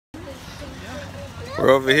We're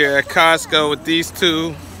over here at Costco with these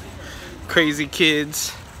two crazy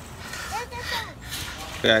kids.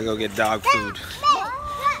 We gotta go get dog food.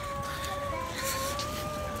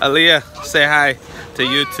 Aaliyah, say hi to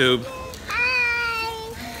YouTube.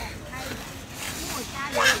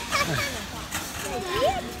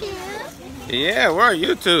 Yeah, we're on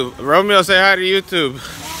YouTube. Romeo, say hi to YouTube.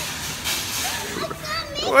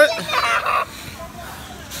 What?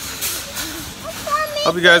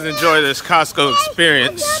 Hope you guys enjoy this Costco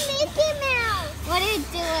experience. What is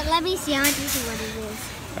it? Let me see. I want to see what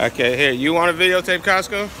it is. Okay, here. You want to videotape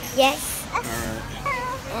Costco? Yes.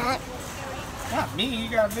 Alright. Not me. You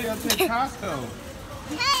got to videotape Costco.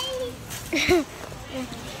 Hey.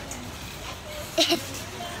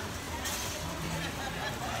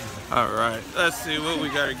 Alright. Let's see what we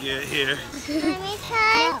got to get here. Let me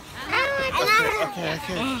try. Okay.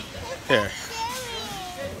 Here.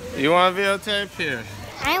 You want to videotape? Here.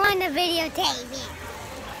 I want to videotape it.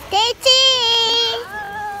 Daisy!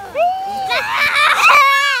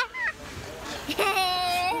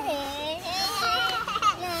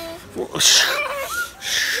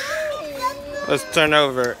 Let's turn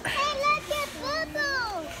over. Hey, look at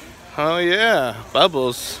bubbles. Oh yeah,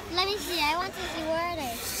 bubbles. Let me see. I want to see where it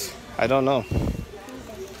is. I don't know.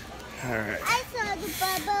 All right. I saw the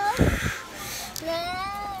bubble.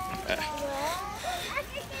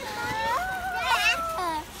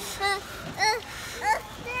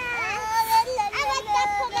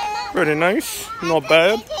 Pretty nice, not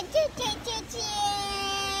bad.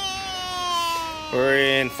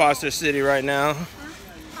 We're in Foster City right now.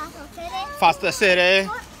 Foster City.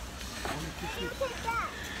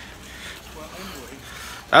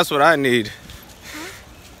 That's what I need.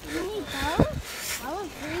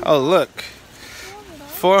 Oh look,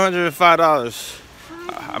 $405.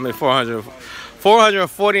 I mean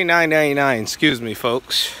 $449.99. Excuse me,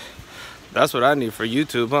 folks. That's what I need for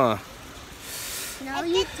YouTube, huh? No,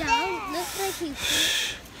 you don't. Looks like you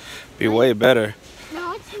should. Be way better.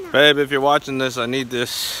 No, it's not. Babe, if you're watching this, I need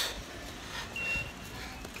this.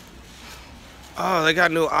 Oh, they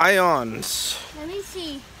got new ions. Let me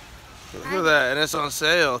see. Look at that, and it's on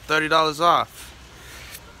sale. $30 off.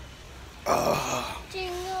 Oh.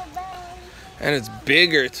 Jingle bells. And it's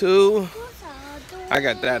bigger too. I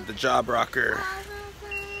got that, the Job Rocker.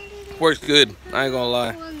 Works good, I ain't gonna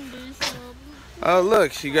lie. Oh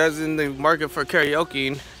look, you guys in the market for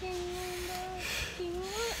karaoke.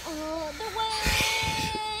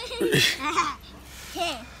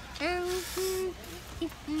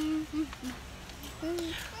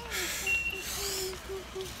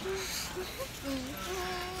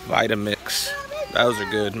 Vitamix. Those are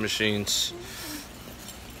good machines.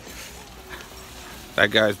 That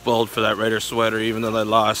guy's bold for that Raider sweater even though they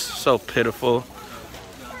lost. So pitiful.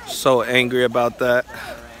 So angry about that.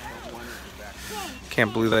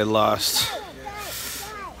 Can't believe they lost.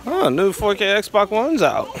 Oh, new 4K Xbox One's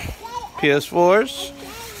out. PS4s.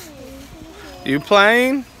 You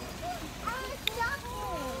playing?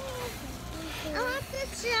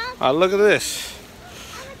 Oh, look at this.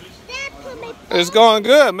 It's going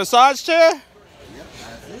good. Massage chair?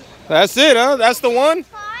 That's it, huh? That's the one?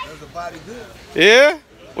 Yeah?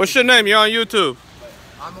 What's your name? You're on YouTube.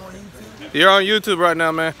 I'm on YouTube. You're on YouTube right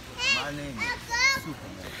now, man. My name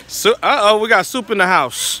is Superman. Uh-oh, we got soup in the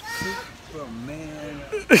house. Superman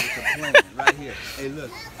with a plane right here. Hey,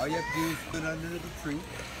 look. All you have to do is put it under the tree.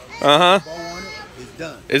 Uh-huh. Bow on it. It's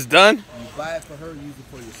done. It's done? You buy it for her, use it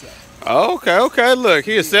for yourself. Oh, okay. Look,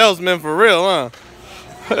 he a salesman for real, huh?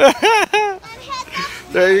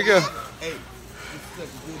 There you go. Hey, this is such a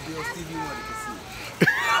good deal. Stevie Wonder can see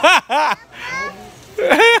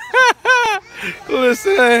it.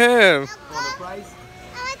 Listen to him. For the price?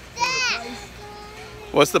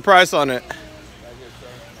 What's the price on it? Right here,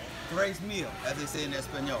 sir. Grace meal, as they say in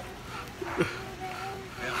Espanol. And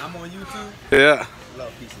I'm on YouTube. Yeah.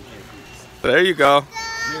 Love, peace, and hair. There you go.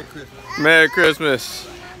 Merry Christmas. Merry Christmas.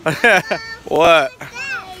 What?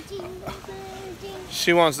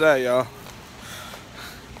 She wants that, y'all.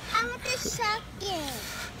 I want the shotgun.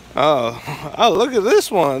 Oh, look at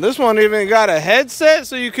this one. This one even got a headset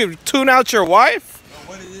so you can tune out your wife.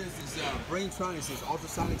 What it is Braintronics is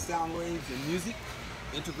ultrasonic sound waves and music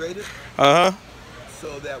integrated. Uh-huh.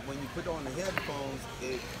 So that when you put on the headphones,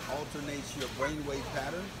 it alternates your brainwave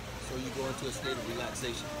pattern, so you go into a state of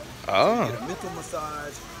relaxation. Oh. So you get a mental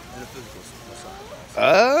massage and a physical massage.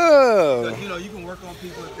 Oh. So, you know, you can work on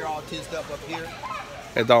people if they're all tensed up here.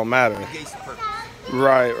 It don't matter. It negates the purpose.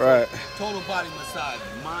 Right. Total body massage,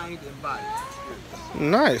 mind and body.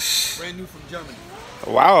 Nice. Brand new from Germany.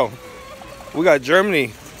 Wow. We got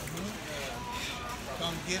Germany.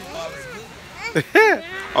 Come get it while it's good.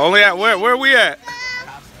 Only at where we at?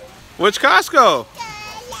 Which Costco?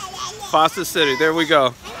 Foster City. There we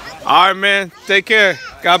go. All right, man. Take care.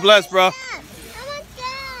 God bless, bro.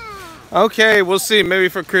 Okay, we'll see. Maybe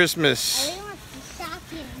for Christmas.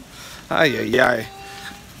 Ay, ay, ay.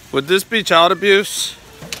 Would this be child abuse?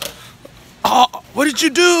 Oh, what did you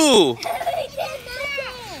do?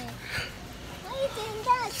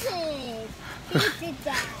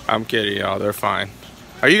 I'm kidding, y'all. They're fine.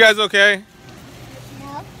 Are you guys okay?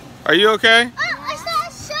 No. Are you okay? Oh, I saw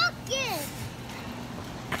a shotgun.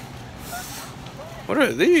 What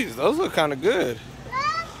are these? Those look kind of good. Look,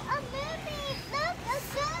 a movie. Look, a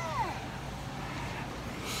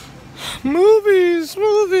good. Movies,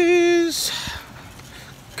 movies.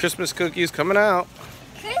 Christmas cookies coming out.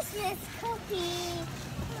 Christmas cookie.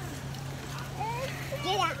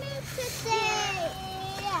 Get out.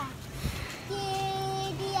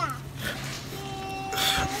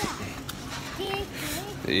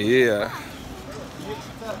 Yeah.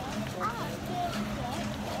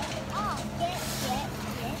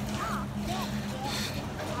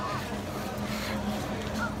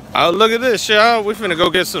 Oh, look at this, y'all. We finna go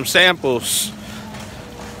get some samples.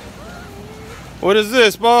 What is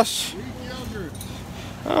this, boss? Greek yogurt.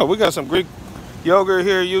 Oh, we got some Greek yogurt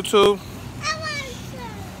here, YouTube.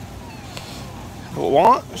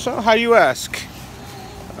 Want some? How you ask?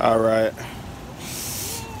 All right.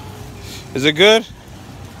 Is it good?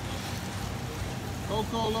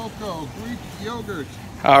 Coco Loco, Greek yogurt.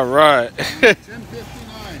 All right. $10.59.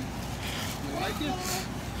 You like it?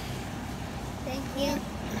 Thank you.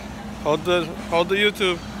 Hold the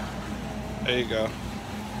YouTube. There you go.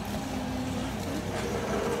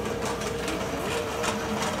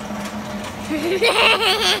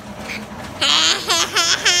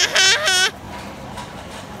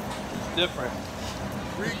 It's different.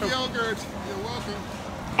 Greek yogurt. You're welcome.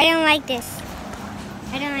 I don't like this.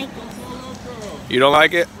 I don't like this. Coco Loco. You don't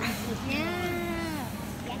like it? No.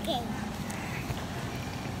 Okay.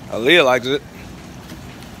 Aaliyah likes it.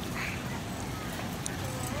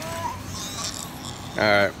 All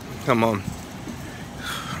right, come on.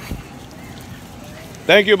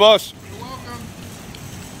 Thank you, boss. You're welcome.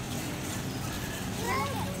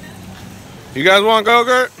 You guys want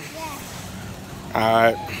yogurt? Yeah. All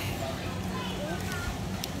right.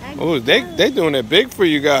 Oh, they doing it big for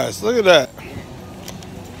you guys. Look at that.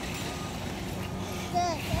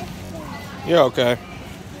 You're okay.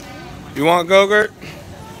 You want yogurt?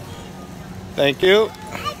 Thank you.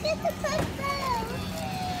 I get the purple.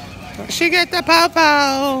 She get the popo.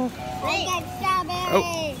 I got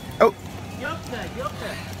strawberry. Oh.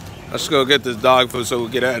 Let's go get this dog food so we'll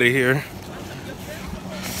get out of here.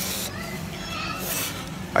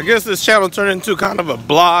 I guess this channel turned into kind of a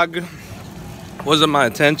blog. Wasn't my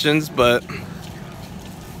intentions, but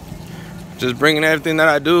just bringing everything that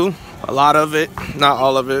I do. A lot of it, not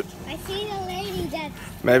all of it. I see the lady that's...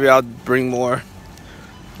 Maybe I'll bring more.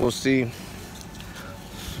 We'll see.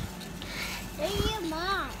 Where's your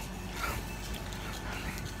mom?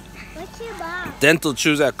 What's your mom? Dental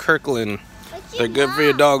chews at Kirkland. What's They're your good for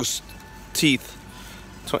your mom? dog's teeth.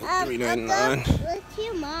 $23.99. What's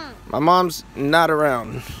your mom? My mom's not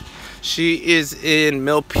around. She is in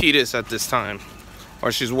Milpitas at this time.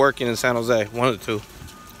 Or she's working in San Jose. One of the two.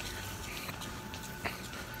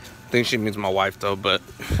 I think she means my wife though, but...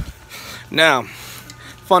 Now,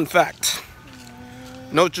 fun fact.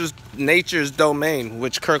 Nature's Domain,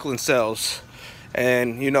 which Kirkland sells.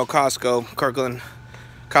 And you know Costco.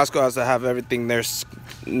 Costco has to have everything there's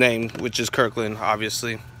named, which is Kirkland,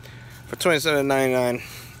 obviously. For $27.99,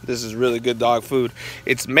 this is really good dog food.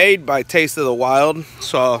 It's made by Taste of the Wild,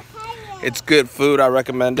 so it's good food. I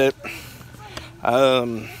recommend it.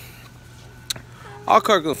 All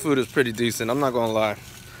Kirkland food is pretty decent, I'm not gonna lie.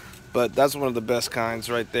 But that's one of the best kinds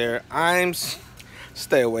right there. Iams,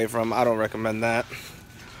 stay away from. I don't recommend that.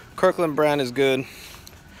 Kirkland brand is good.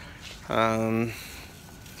 So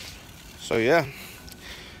yeah.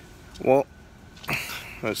 Well,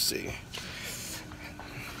 let's see.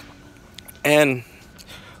 And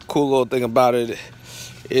cool little thing about it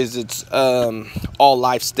is it's all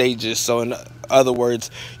life stages. So in other words,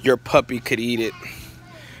 your puppy could eat it.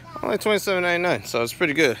 Only $27.99, so it's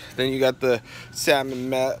pretty good. Then you got the salmon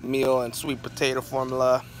meal and sweet potato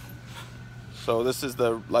formula. So this is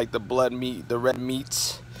the blood meat, the red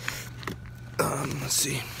meats. Let's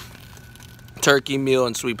see. Turkey meal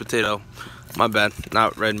and sweet potato. My bad,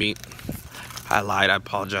 not red meat. I lied, I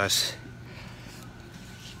apologize.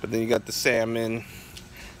 But then you got the salmon.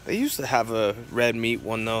 They used to have a red meat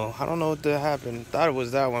one though. I don't know what happened. Thought it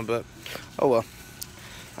was that one, but oh well.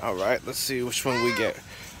 All right, let's see which one we get.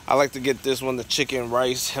 I like to get this one, the chicken,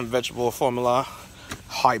 rice, and vegetable formula.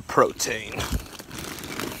 High protein.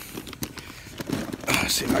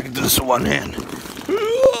 Let's see if I can do this with one hand.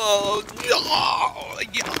 Oh,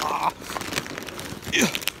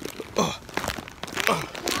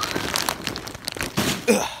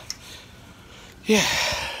 yeah. Yeah,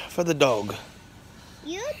 for the dog.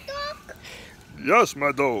 You dog? Yes,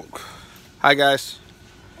 my dog. Hi, guys.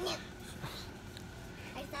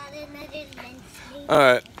 All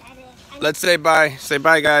right. Let's say bye. Say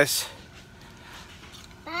bye, guys.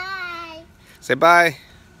 Bye. Say bye.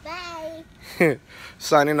 Bye.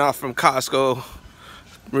 Signing off from Costco.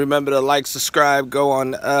 Remember to like, subscribe. Go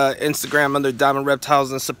on Instagram under Diamond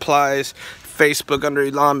Reptiles and Supplies. Facebook under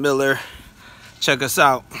Elon Miller. Check us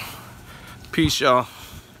out. Peace, y'all.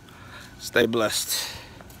 Stay blessed.